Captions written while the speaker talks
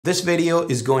This video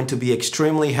is going to be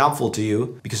extremely helpful to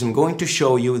you because I'm going to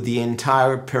show you the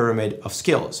entire pyramid of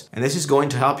skills. And this is going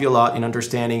to help you a lot in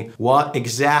understanding what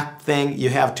exact thing you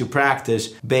have to practice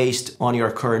based on your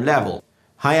current level.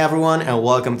 Hi everyone, and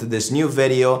welcome to this new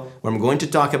video where I'm going to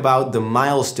talk about the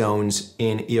milestones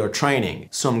in your training.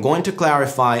 So I'm going to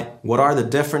clarify what are the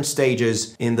different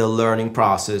stages in the learning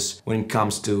process when it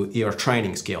comes to your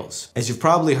training skills. As you've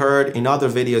probably heard in other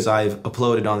videos I've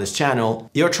uploaded on this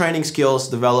channel, your training skills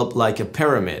develop like a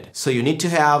pyramid. So you need to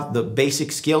have the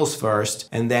basic skills first,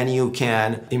 and then you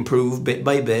can improve bit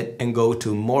by bit and go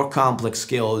to more complex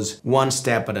skills one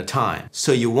step at a time.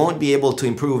 So you won't be able to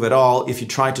improve at all if you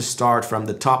try to start from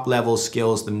the top level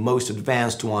skills, the most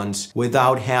advanced ones,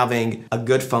 without having a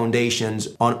good foundations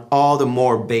on all the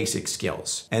more basic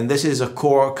skills. And this is a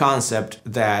core concept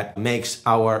that makes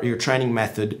your training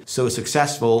method so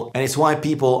successful, and it's why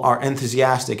people are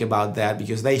enthusiastic about that,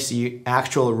 because they see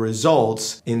actual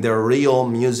results in their real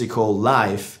musical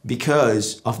life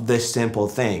because of this simple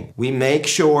thing. We make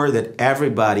sure that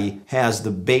everybody has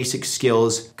the basic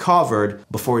skills covered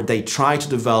before they try to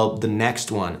develop the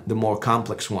next one, the more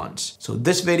complex ones. So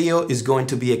this video is going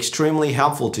to be extremely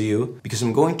helpful to you because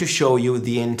I'm going to show you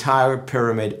the entire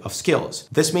pyramid of skills.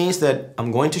 This means that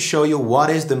I'm going to show you what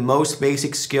is the most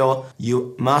basic skill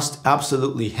you must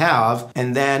absolutely have,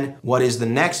 and then what is the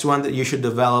next one that you should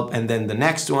develop, and then the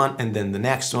next one, and then the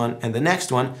next one, and the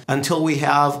next one, until we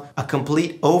have a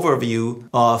complete overview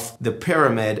of the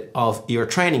pyramid of your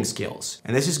training skills.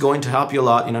 And this is going to help you a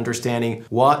lot in understanding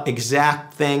what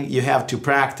exact thing you have to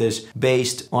practice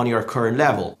based on your current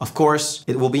level. Of course,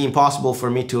 it will be impossible for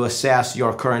me to assess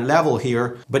your current level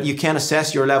here, but you can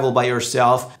assess your level by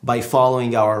yourself by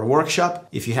following our workshop.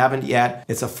 If you haven't yet,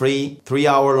 it's a free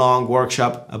 3-hour-long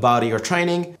workshop about your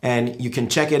training, and you can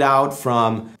check it out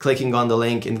from clicking on the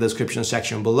link in the description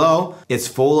section below. It's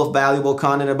full of valuable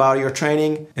content about your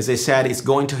training. As I said, it's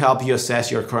going to help you assess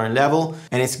your current level,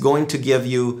 and it's going to give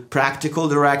you practical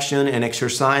direction and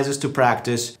exercises to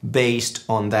practice based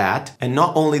on that. And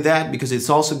not only that, because it's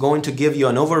also going to give you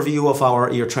an overview of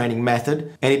your training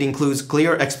method, and it includes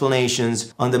clear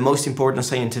explanations on the most important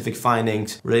scientific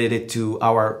findings related to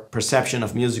our perception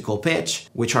of musical pitch,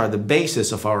 which are the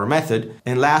basis of our method.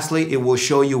 And lastly, it will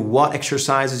show you what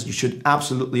exercises you should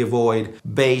absolutely avoid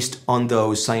based on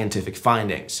those scientific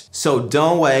findings. So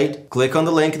don't wait, click on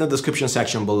the link in the description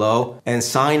section below and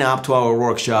sign up to our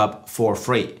workshop for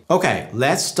free. Okay,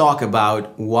 let's talk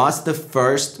about what's the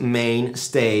first main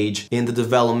stage in the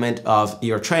development of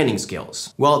your training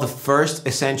skills. Well, the first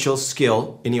essential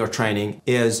skill in your training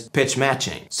is pitch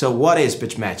matching. So what is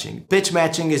pitch matching? Pitch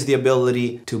matching is the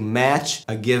ability to match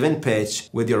a given pitch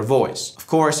with your voice. Of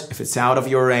course, if it's out of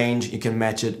your range, you can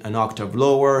match it an octave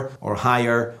lower or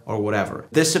higher or whatever.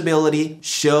 This ability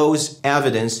shows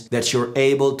evidence that you're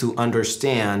able to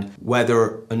understand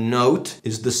whether a note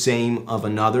is the same of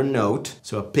another note,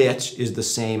 so a pitch is the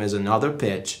same as another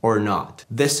pitch, or not.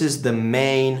 This is the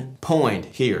main point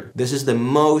here. This is the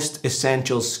most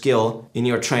essential skill in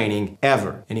your training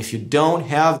ever. And if you don't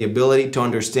have the ability to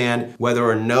understand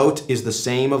whether a note is the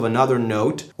same of another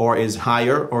note or is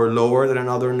higher or lower than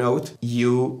another note,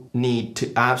 you need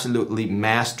to absolutely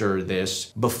master this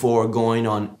before going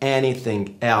on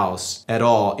anything else at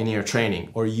all in your training,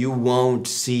 or you won't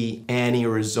see any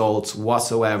results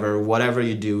whatsoever. Whatever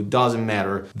you do doesn't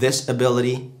matter. This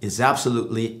ability is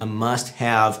absolutely a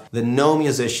must-have that no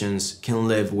musicians can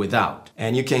live without.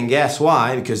 And you can guess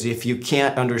why, because if you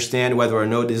can't understand whether a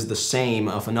note is the same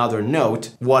of another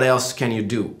note, what else can you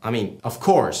do? I mean, of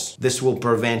course, this will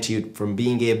prevent you from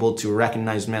being able to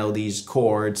recognize melodies,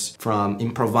 chords, from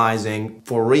improvising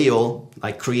for real,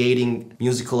 like creating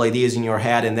musical ideas in your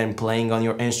head and then playing on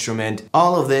your instrument.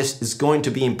 All of this is going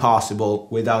to be impossible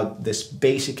without this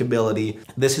basic ability.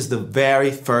 This is the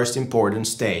very first important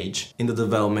stage in the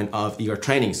development of your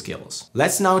training skills.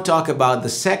 Let's now talk about the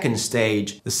second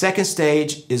stage. The second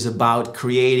stage is about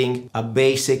creating a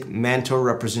basic mental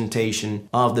representation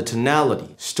of the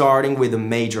tonality, starting with a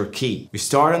major key. We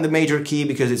start on the major key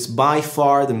because it's by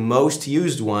far the most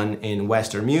used one in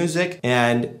Western music,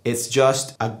 and it's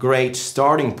just a great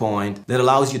starting point that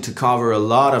allows you to cover a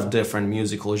lot of different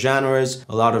musical genres,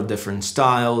 a lot of different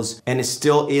styles, and it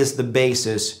still is the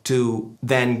basis to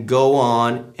then go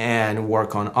on and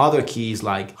work on other keys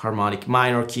like harmonic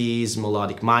minor keys,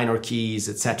 melodic minor keys,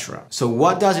 etc. So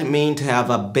what does it mean to have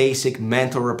a basic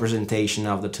mental representation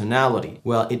of of the tonality?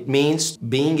 Well, it means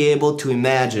being able to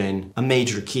imagine a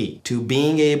major key, to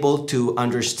being able to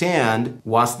understand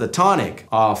what's the tonic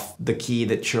of the key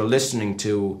that you're listening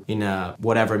to in a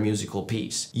whatever musical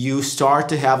piece. You start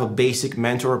to have a basic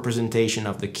mental representation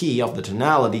of the key, of the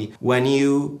tonality, when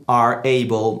you are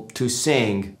able to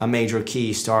sing a major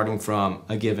key starting from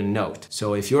a given note.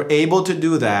 So if you're able to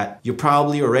do that, you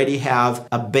probably already have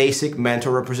a basic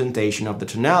mental representation of the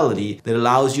tonality that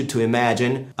allows you to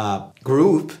imagine a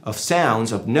group of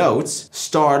sounds, of notes,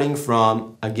 starting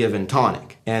from a given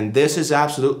tonic. And this is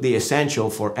absolutely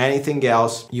essential for anything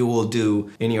else you will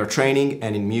do in your training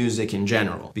and in music in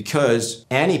general, because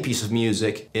any piece of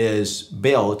music is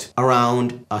built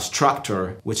around a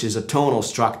structure, which is a tonal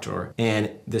structure, and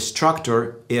the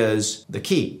structure is the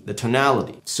key, the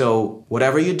tonality. So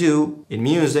whatever you do in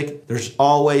music, there's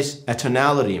always a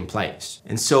tonality in place.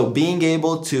 And so being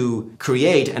able to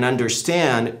create and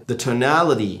understand the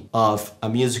tonality of a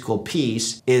musical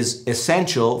piece is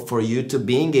essential for you to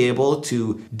being able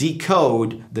to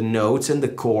decode the notes and the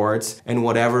chords and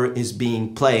whatever is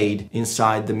being played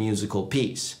inside the musical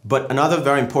piece. But another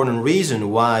very important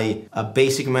reason why a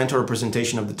basic mental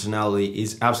representation of the tonality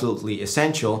is absolutely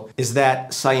essential is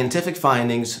that scientific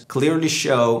findings clearly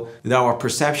show that our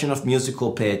perception of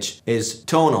musical pitch is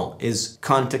tonal, is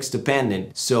context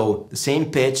dependent. So the same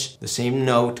pitch, the same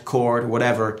note, chord,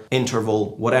 whatever,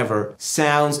 interval, whatever,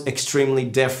 sounds extremely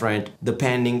different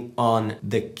depending on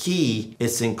the key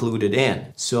it's included in.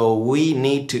 So we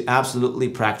need to absolutely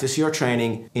practice your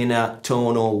training in a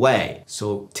tonal way.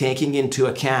 So taking into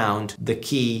account the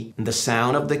key, the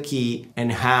sound of the key,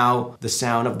 and how the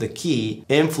sound of the key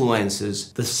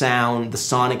influences the sound, the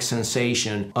sonic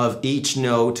sensation of each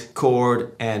note,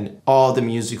 chord, and all the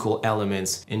musical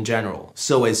elements in general.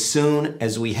 So as soon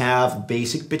as we have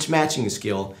basic pitch matching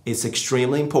skill, it's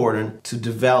extremely important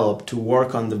to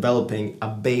work on developing a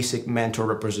basic mental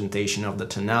representation of the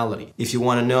tonality. If you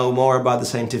want to know more about the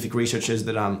scientific researches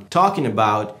that I'm talking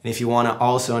about, and if you want to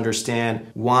also understand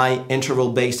why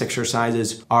interval-based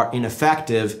exercises are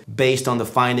ineffective based on the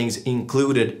findings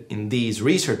included in these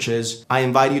researches, I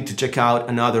invite you to check out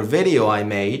another video I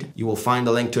made. You will find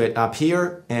a link to it up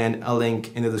here and a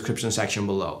link in the description section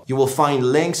below. You will find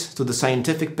links to the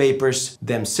scientific papers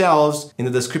themselves in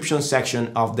the description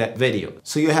section of that video,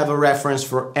 so you have a reference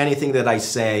for anything that I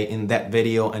say in that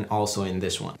video and also in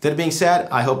this one. That being said,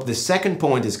 I hope the second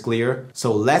point is clear.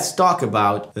 So let's talk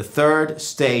about the third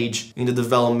stage in the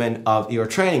development of your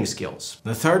training skills.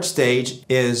 The third stage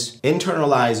is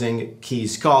internalizing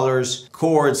keys colors,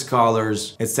 chords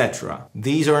colors, etc.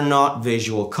 These are not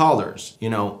visual colors.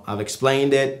 I've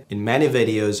explained it in many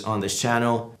videos on this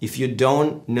channel. If you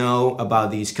don't know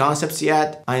about these concepts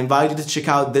yet, I invite you to check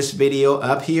out this video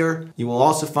up here. You will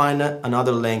also find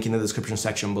another link in the description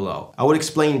section below. I will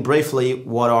explain briefly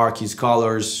what are keys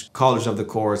colors, colors of the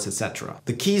chords, etc.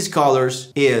 The keys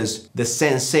colors is the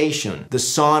sensation, the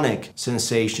sonic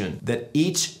sensation that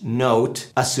each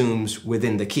note assumes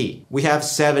within the key. We have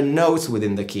 7 notes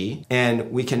within the key,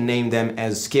 and we can name them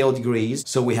as scale degrees.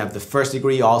 So we have the first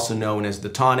degree, also known as the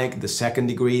tonic, the second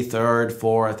degree, third,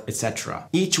 fourth, etc.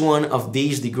 Each one of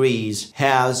these degrees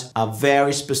has a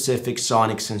very specific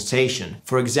sonic sensation.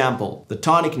 For example, the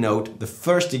tonic note, the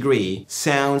first degree,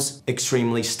 sounds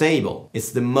extremely stable.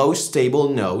 It's the most stable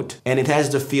note, and it has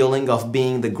the feeling of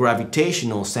being the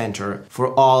gravitational center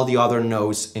for all the other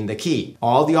notes in the key.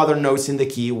 All the other notes in the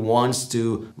key wants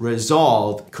to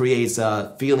resolve, creates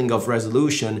a feeling of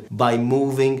resolution by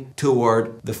moving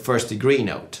toward the first degree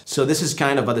note. So this is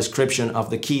kind of a description of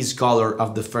the keys color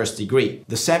of the first degree.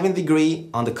 The seventh degree,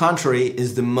 on the contrary,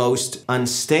 is the most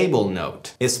unstable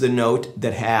note. It's the note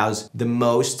that has the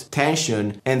most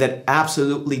tension and that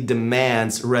absolutely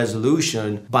demands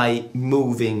resolution by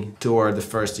moving toward the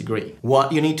first degree.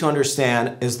 What you need to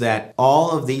understand is that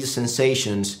all of these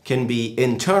sensations can be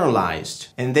internalized,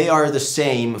 and they are the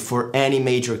same for any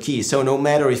major key. So no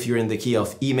matter if you're in the key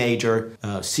of E major,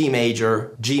 C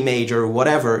major, G major,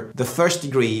 whatever, the first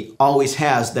degree always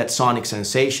has that sonic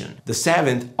sensation. The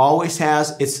seventh always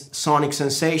has its sonic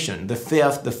sensation. The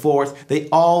fifth, the fourth, they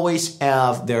always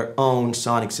have their own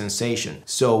sonic sensation.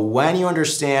 So when you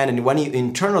understand and when you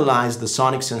internalize the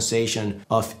sonic sensation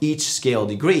of each scale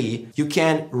degree, you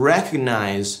can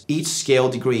recognize each scale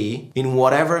degree in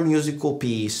whatever musical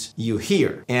piece you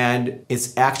hear. And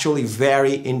it's actually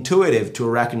very intuitive to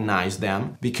recognize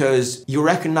them, because you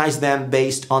recognize them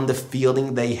based on the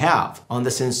feeling they have, on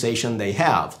the sensation they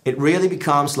have. It really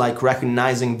becomes like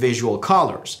recognizing visual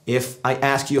colors. If I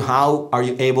ask you, how are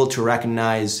you able to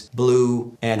recognize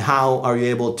blue, and how are you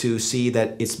able to see that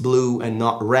it's blue and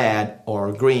not red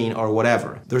or green or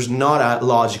whatever, there's not a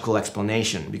logical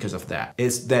explanation because of that.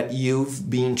 It's that you've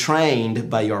been trained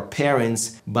by your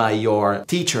parents, by your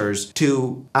teachers,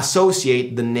 to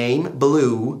associate the name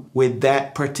blue with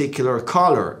that particular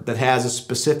color that has a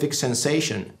specific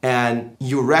sensation, and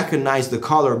you recognize the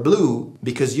color blue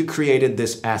because you created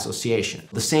this association.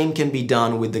 The same can be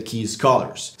done with the keys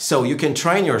colors. So you can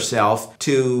train yourself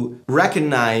to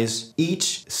recognize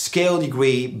each scale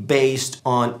degree based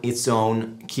on its own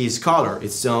keys color,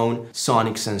 its own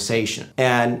sonic sensation.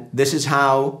 And this is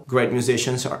how great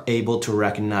musicians are able to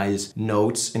recognize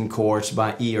notes and chords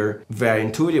by ear very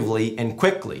intuitively and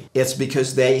quickly. It's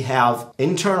because they have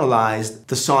internalized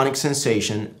the sonic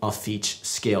sensation of each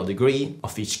scale degree,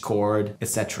 of each chord,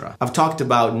 etc. I've talked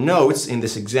about notes in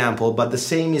this example, but the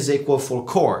same is equal for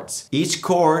chords. Each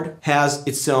chord has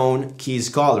its own keys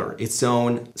color, its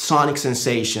own sonic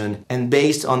sensation, and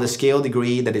based on the scale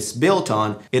degree that it's built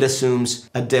on, it assumes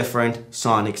a different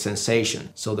sonic sensation.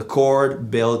 So the chord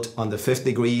built on the 5th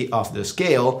degree of the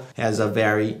scale has a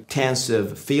very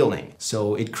tensive feeling.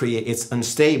 So it's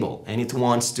unstable and it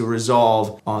wants to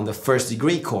resolve on the 1st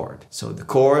degree chord. So the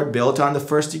chord built on the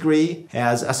 1st degree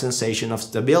has a sensation of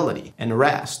stability and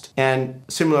rest. And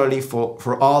similarly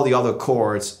for all the other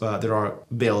chords that are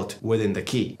built within the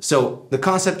key. So the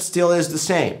concept still is the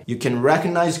same. You can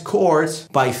recognize chords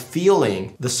by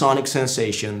feeling the sonic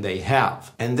sensation they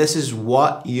have. And this is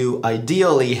what you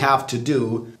ideally have to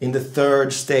do in the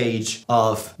 3rd stage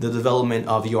of the development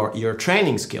of your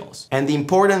training skills. And the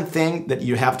important thing that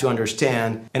you have to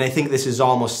understand, and I think this is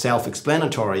almost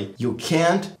self-explanatory, you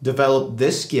can't develop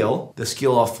this skill, the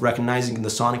skill of recognizing the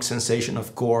sonic sensation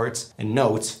of chords and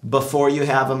notes, before you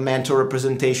have a mental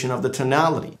representation of the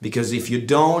tonality. Because if you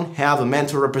don't have a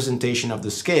mental representation of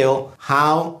the scale,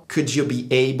 how could you be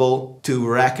able to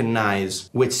recognize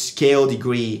which scale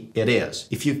degree it is?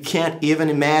 If you can't even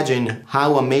imagine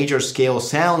how a major scale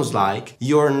sounds like,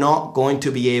 you're not going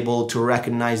to be able to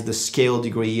recognize the scale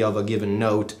degree of a given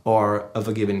note or of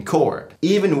a given chord.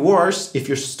 Even worse, if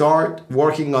you start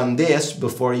working on this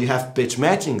before you have pitch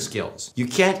matching skills, you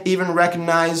can't even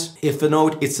recognize if a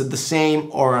note is the same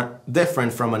or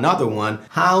different from another one.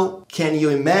 How can you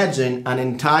imagine an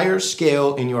entire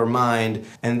scale in your mind,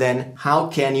 and then how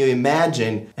can you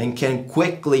imagine and can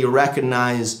quickly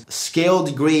recognize scale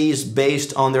degrees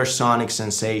based on their sonic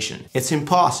sensation? It's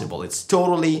impossible. It's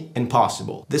totally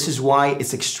impossible. This is why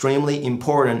it's extremely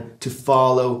important to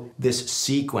follow this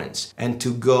sequence and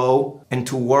to go and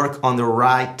to work on the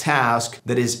right task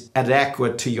that is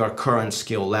adequate to your current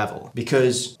skill level.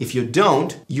 Because if you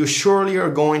don't, you surely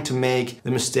are going to make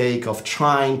the mistake of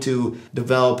trying to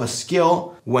develop a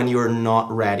skill when you're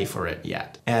not ready for it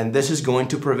yet. And this is going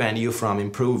to prevent you from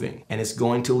improving, and it's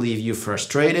going to leave you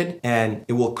frustrated, and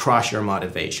it will crush your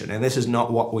motivation. And this is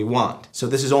not what we want. So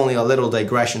this is only a little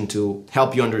digression to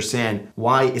help you understand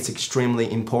why it's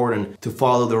extremely important to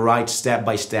follow the right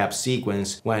step-by-step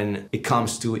sequence when it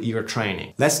comes to your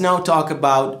training. Let's now talk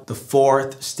about the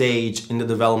 4th stage in the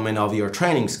development of your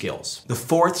training skills. The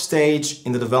 4th stage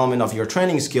in the development of your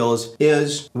training skills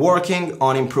is working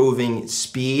on improving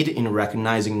speed in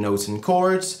recognizing notes and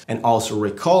chords, and also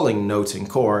recalling notes and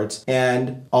chords,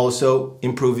 and also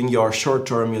improving your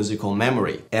short-term musical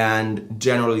memory, and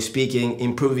generally speaking,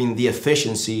 improving the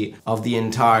efficiency of the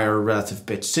entire relative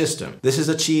pitch system. This is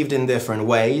achieved in different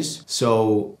ways.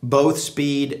 So both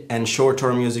speed and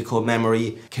short-term musical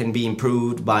memory can be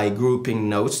improved by grouping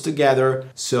notes together,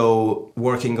 so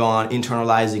working on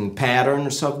internalizing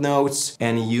patterns of notes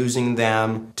and using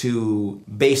them to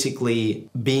basically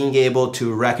being able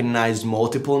to recognize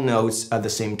multiple notes at the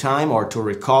same time, or to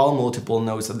recall multiple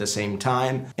notes at the same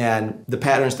time. And the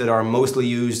patterns that are mostly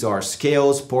used are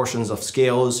scales, portions of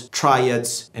scales,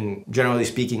 triads, and generally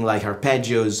speaking like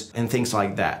arpeggios and things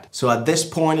like that. So at this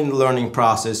point in the learning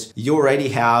process, you already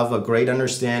have a great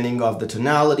understanding of the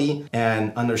tonality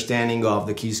and understanding of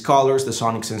the keys colors, the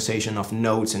sonic sensation of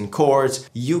notes and chords.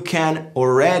 You can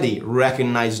already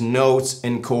recognize notes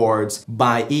and chords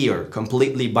by ear,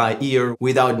 completely by ear,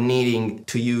 without needing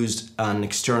to use on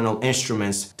external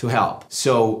instruments to help.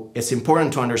 So it's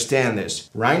important to understand this.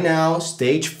 Right now,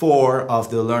 stage 4 of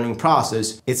the learning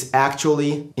process, it's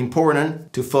actually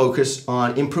important to focus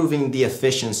on improving the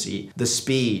efficiency, the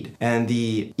speed, and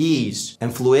the ease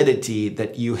and fluidity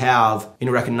that you have in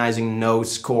recognizing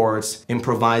notes, chords,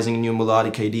 improvising new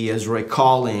melodic ideas,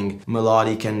 recalling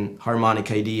melodic and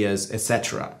harmonic ideas,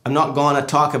 etc. I'm not gonna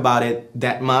talk about it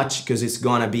that much because it's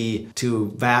gonna be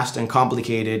too vast and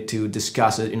complicated to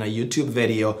discuss it in a YouTube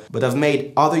video, but I've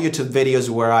made other YouTube videos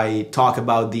where I talk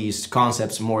about these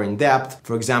concepts more in depth.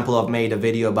 For example, I've made a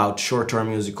video about short-term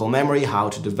musical memory, how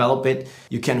to develop it.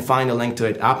 You can find a link to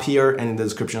it up here and in the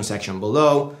description section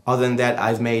below. Other than that,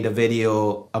 I've made a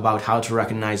video about how to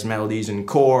recognize melodies and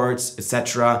chords,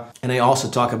 etc. And I also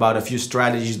talk about a few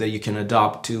strategies that you can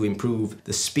adopt to improve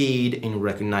the speed in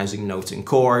recognizing notes and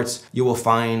chords. You will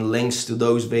find links to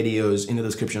those videos in the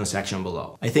description section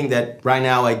below. I think that right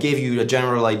now I gave you a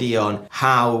general idea on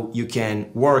how you can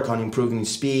work on improving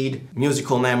speed,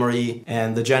 musical memory,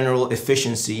 and the general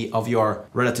efficiency of your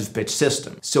relative pitch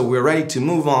system. So we're ready to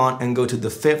move on and go to the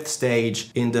 5th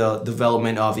stage in the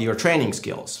development of your training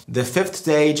skills. The 5th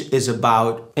stage is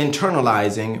about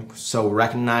internalizing, so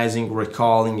recognizing,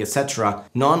 recalling, etc.,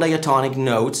 non-diatonic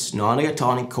notes,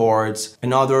 non-diatonic chords,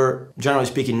 and other, generally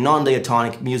speaking,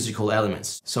 non-diatonic musical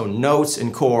elements. So notes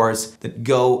and chords that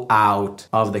go out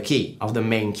of the key, of the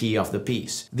main key of the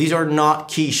piece. These are not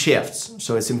key shifts,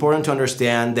 so it's important to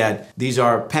understand that these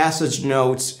are passage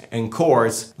notes and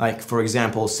chords, like for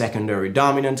example secondary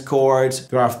dominant chords.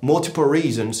 There are multiple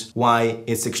reasons why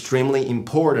it's extremely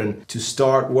important to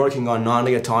start working on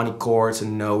non-diatonic chords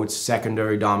and notes,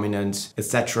 secondary dominants,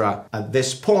 etc. at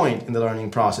this point in the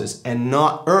learning process and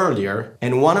not earlier.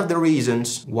 And one of the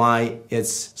reasons why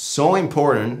it's so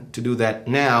important to do that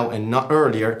now and not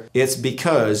earlier is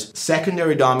because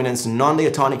secondary dominants,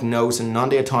 non-diatonic notes and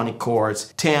non-diatonic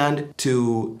chords tend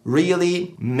to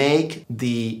really make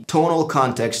the tonal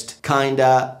context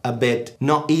kinda a bit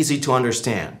not easy to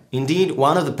understand. Indeed,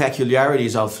 one of the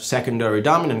peculiarities of secondary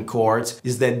dominant chords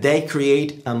is that they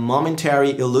create a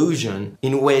momentary illusion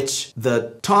in which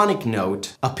the tonic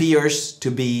note appears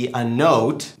to be a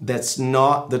note that's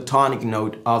not the tonic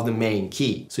note of the main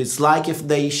key. So it's like if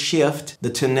they shift the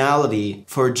tonality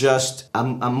for just a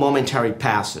momentary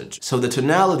passage. So the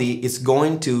tonality is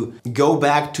going to go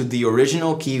back to the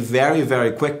original key very,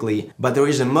 very quickly, but there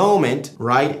is a moment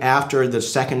right after the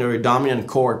secondary dominant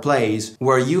chord plays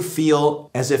where you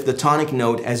feel as if the tonic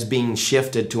note has been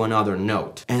shifted to another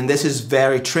note. And this is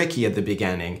very tricky at the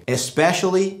beginning,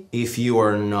 especially if you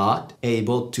are not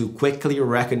able to quickly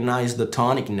recognize the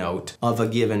tonic note of a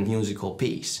given musical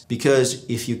piece. Because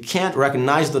if you can't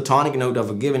recognize the tonic note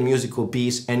of a given musical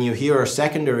piece and you hear a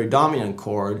secondary dominant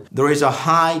chord, there is a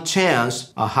high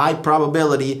chance, a high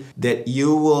probability that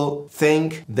you will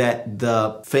think that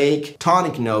the fake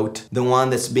tonic note, the one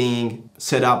that's being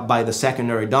set up by the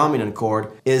secondary dominant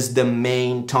chord, is the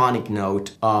main tonic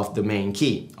note of the main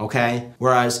key, okay?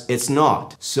 Whereas it's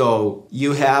not. So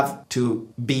you have to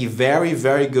be very,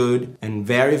 very good and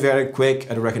very, very quick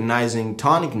at recognizing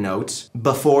tonic notes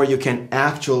before you can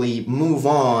actually move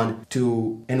on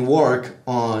to and work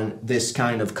on this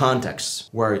kind of context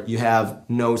where you have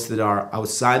notes that are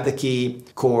outside the key,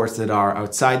 chords that are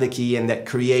outside the key, and that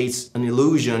creates an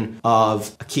illusion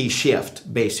of a key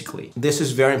shift, basically. This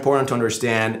is very important to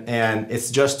understand, and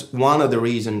it's just one of the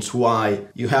reasons why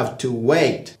you have to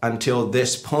wait until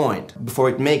this point before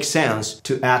it makes sense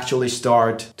to actually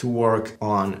start to work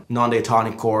on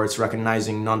non-diatonic chords,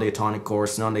 recognizing non-diatonic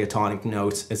chords, non-diatonic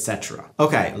notes, etc.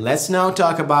 Okay, let's now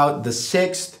talk about the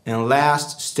 6th and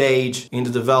last stage in the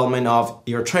development of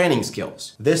your training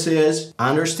skills. This is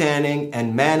understanding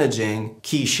and managing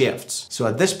key shifts. So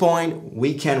at this point,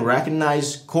 we can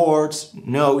recognize chords,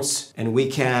 notes, and we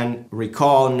can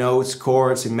recall notes,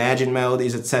 chords, imagine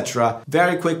melodies, etc.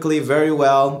 very quickly, very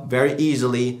well, very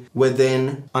easily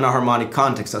within an harmonic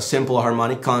context, a simple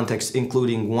harmonic context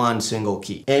including one single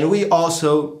key. And we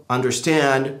also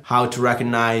understand how to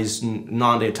recognize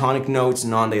non-diatonic notes,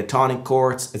 non-diatonic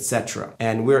chords, etc.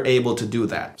 And we're able to do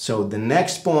that. So the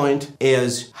next point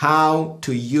is how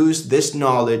to use this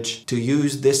knowledge, to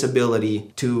use this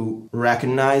ability to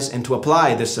recognize and to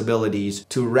apply these abilities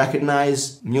to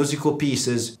recognize musical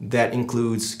pieces that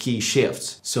includes key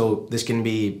shifts. So this can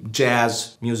be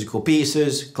jazz musical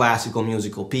pieces, classical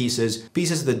musical pieces,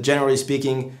 pieces that generally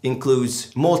speaking includes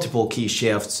multiple key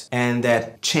shifts and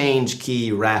that change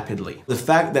key rapidly. The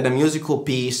fact that a musical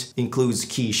piece includes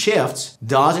key shifts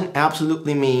doesn't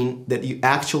absolutely mean that you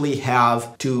actually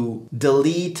have to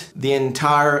delete the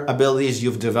entire abilities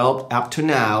you've developed up to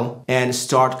now and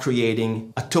start creating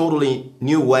a totally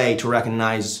new way to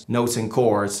recognize notes and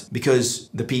chords because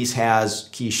the piece has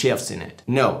key shifts in it.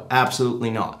 No, absolutely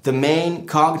not. The main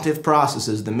cognitive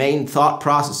processes, the main thought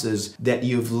processes that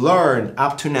you've learned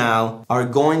up to now are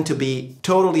going to be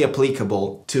totally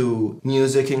applicable to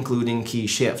music including key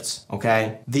shifts,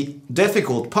 okay? The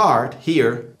difficult part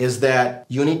here is that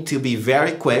you need to be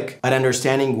very quick at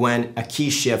understanding when a key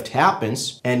shift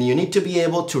happens, and you need to be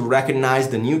able to recognize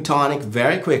the new tonic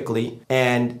very quickly,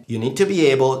 and you need to be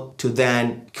able to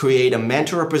then create a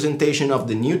mental representation of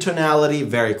the new tonality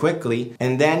very quickly,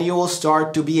 and then you will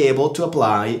start to be able to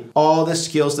apply all the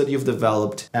skills that you've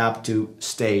developed up to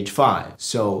stage 5.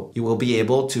 So you will be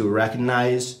able to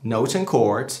recognize notes and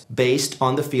chords based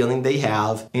on the feeling they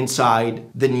have inside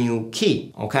the new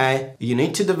key, okay? You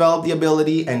need to develop the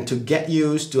ability and to get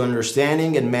used to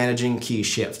understanding and managing key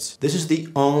shifts. This is the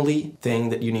only thing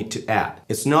that you need to add.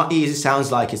 It's not easy,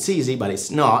 sounds like it's easy, but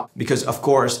it's not, because of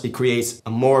course it creates a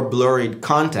more blurred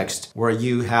context where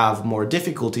you have more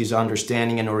difficulties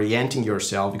understanding and orienting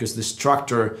yourself, because the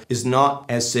structure is not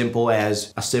as simple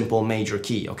as a simple major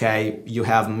key, okay? You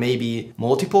have maybe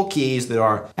multiple keys that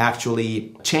are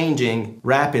actually changing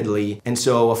rapidly, and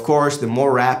so of course the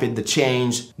more rapid the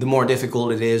change, the more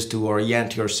difficult it is to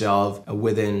orient yourself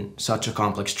within such a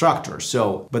complex structure.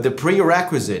 So, but the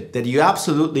prerequisite that you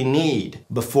absolutely need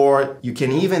before you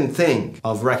can even think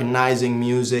of recognizing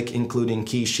music including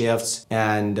key shifts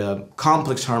and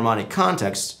complex harmonic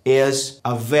contexts is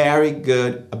a very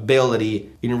good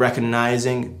ability in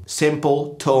recognizing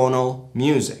simple tonal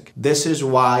music. This is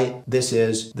why this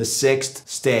is the 6th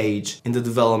stage in the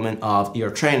development of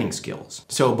your training skills.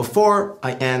 So before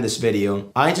I end this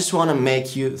video, I just want to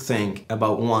make you think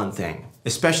about one thing,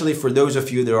 especially for those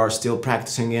of you that are still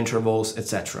practicing intervals,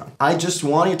 etc. I just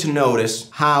want you to notice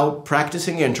how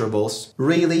practicing intervals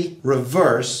really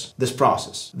reverse this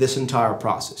process, this entire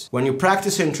process. When you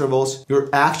practice intervals, you're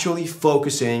actually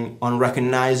focusing on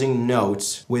recognizing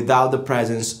notes without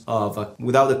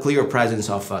the clear presence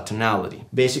of tonality.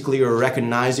 Basically, you're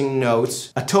recognizing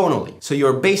notes atonally. So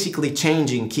you're basically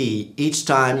changing key each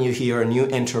time you hear a new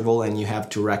interval and you have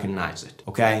to recognize it,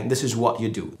 okay? This is what you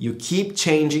do. You keep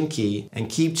changing key and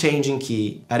keep changing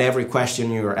key at every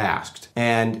question you're asked.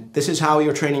 And this is how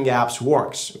your training apps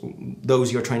works.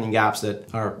 Those your training apps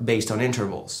that are based on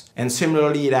intervals. And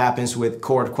similarly, it happens with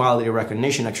chord quality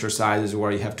recognition exercises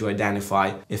where you have to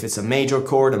identify if it's a major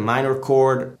chord, a minor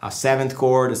chord, a 7th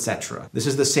chord, etc. This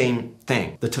is the same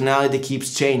thing. The tonality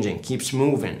keeps changing, keeps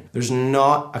moving. There's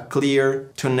not a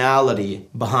clear tonality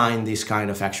behind these kind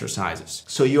of exercises.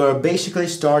 So you are basically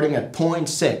starting at point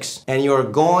 6 and you're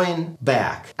going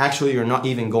back. Actually, you're not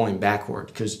even going backward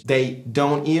because they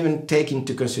don't even take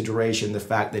into consideration the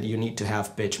fact that you need to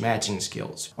have pitch matching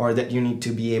skills or that you need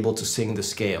to be able to sing the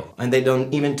scale. And they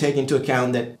don't even take into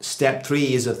account that step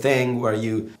 3 is a thing where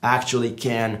you actually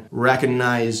can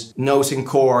recognize notes and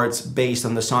chords based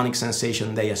on the sonic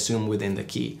sensation they assume within the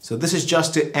key. So this is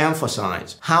just to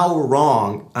emphasize how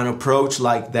wrong an approach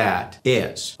like that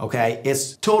is, okay?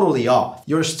 It's totally off.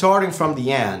 You're starting from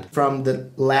the end, from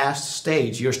the last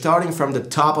stage. You're starting from the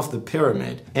top of the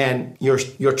pyramid and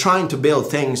you're trying to build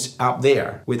things up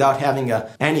there without having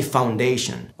any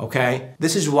foundation, okay?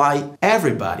 This is why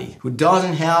everybody who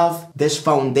doesn't have this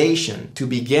foundation to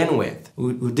begin with,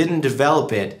 who didn't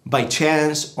develop it by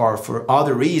chance or for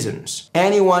other reasons,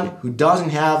 anyone who doesn't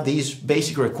have these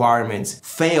basic requirements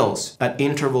fails at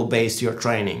interval-based your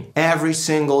training every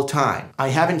single time. I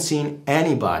haven't seen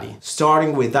anybody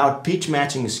starting without pitch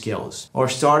matching skills or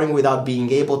starting without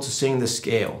being able to sing the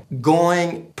scale,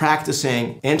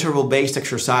 practicing interval-based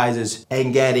exercises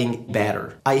and getting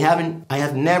better. I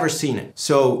have never seen it.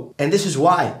 So, and this is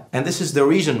why, and this is the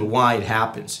reason why it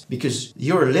happens, because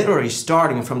you're literally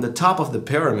starting from the top of the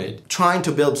pyramid, trying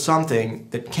to build something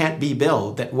that can't be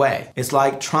built that way. It's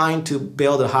like trying to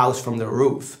build a house from the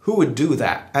roof. Who would do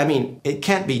that? I mean, it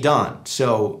can't be done.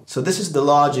 So this is the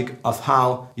logic of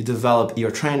how you develop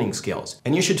your training skills,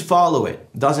 and you should follow it.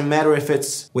 Doesn't matter if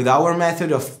it's with our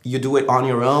method of you do it on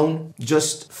your own,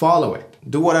 just follow it.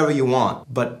 Do whatever you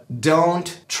want, but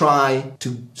don't try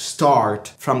to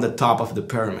start from the top of the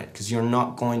pyramid because you're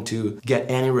not going to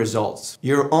get any results.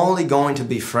 You're only going to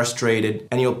be frustrated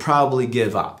and you'll probably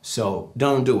give up. So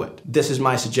don't do it. This is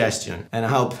my suggestion and I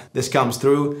hope this comes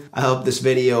through. I hope this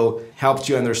video helps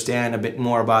you understand a bit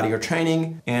more about your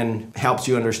training and helps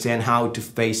you understand how to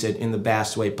face it in the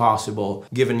best way possible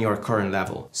given your current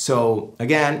level. So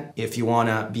again, if you want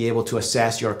to be able to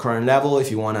assess your current level, if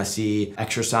you want to see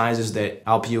exercises that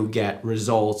help you get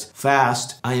results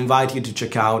fast, I invite you to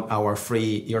check out our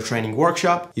free Your Training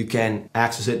workshop. You can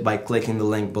access it by clicking the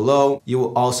link below. You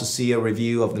will also see a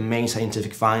review of the main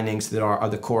scientific findings that are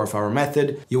at the core of our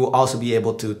method. You will also be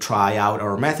able to try out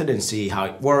our method and see how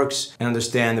it works and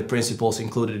understand the principles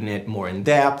included in it more in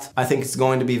depth. I think it's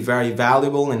going to be very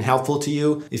valuable and helpful to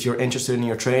you if you're interested in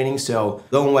your training. So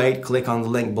don't wait, click on the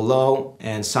link below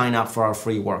and sign up for our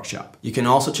free workshop. You can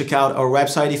also check out our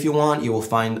website if you want. You will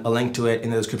find a link to it in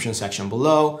the description section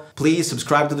below. Please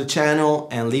subscribe to the channel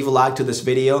and leave a like to this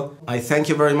video. I thank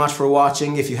you very much for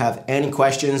watching. If you have any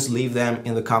questions, leave them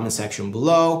in the comment section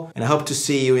below, and I hope to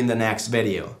see you in the next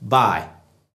video. Bye.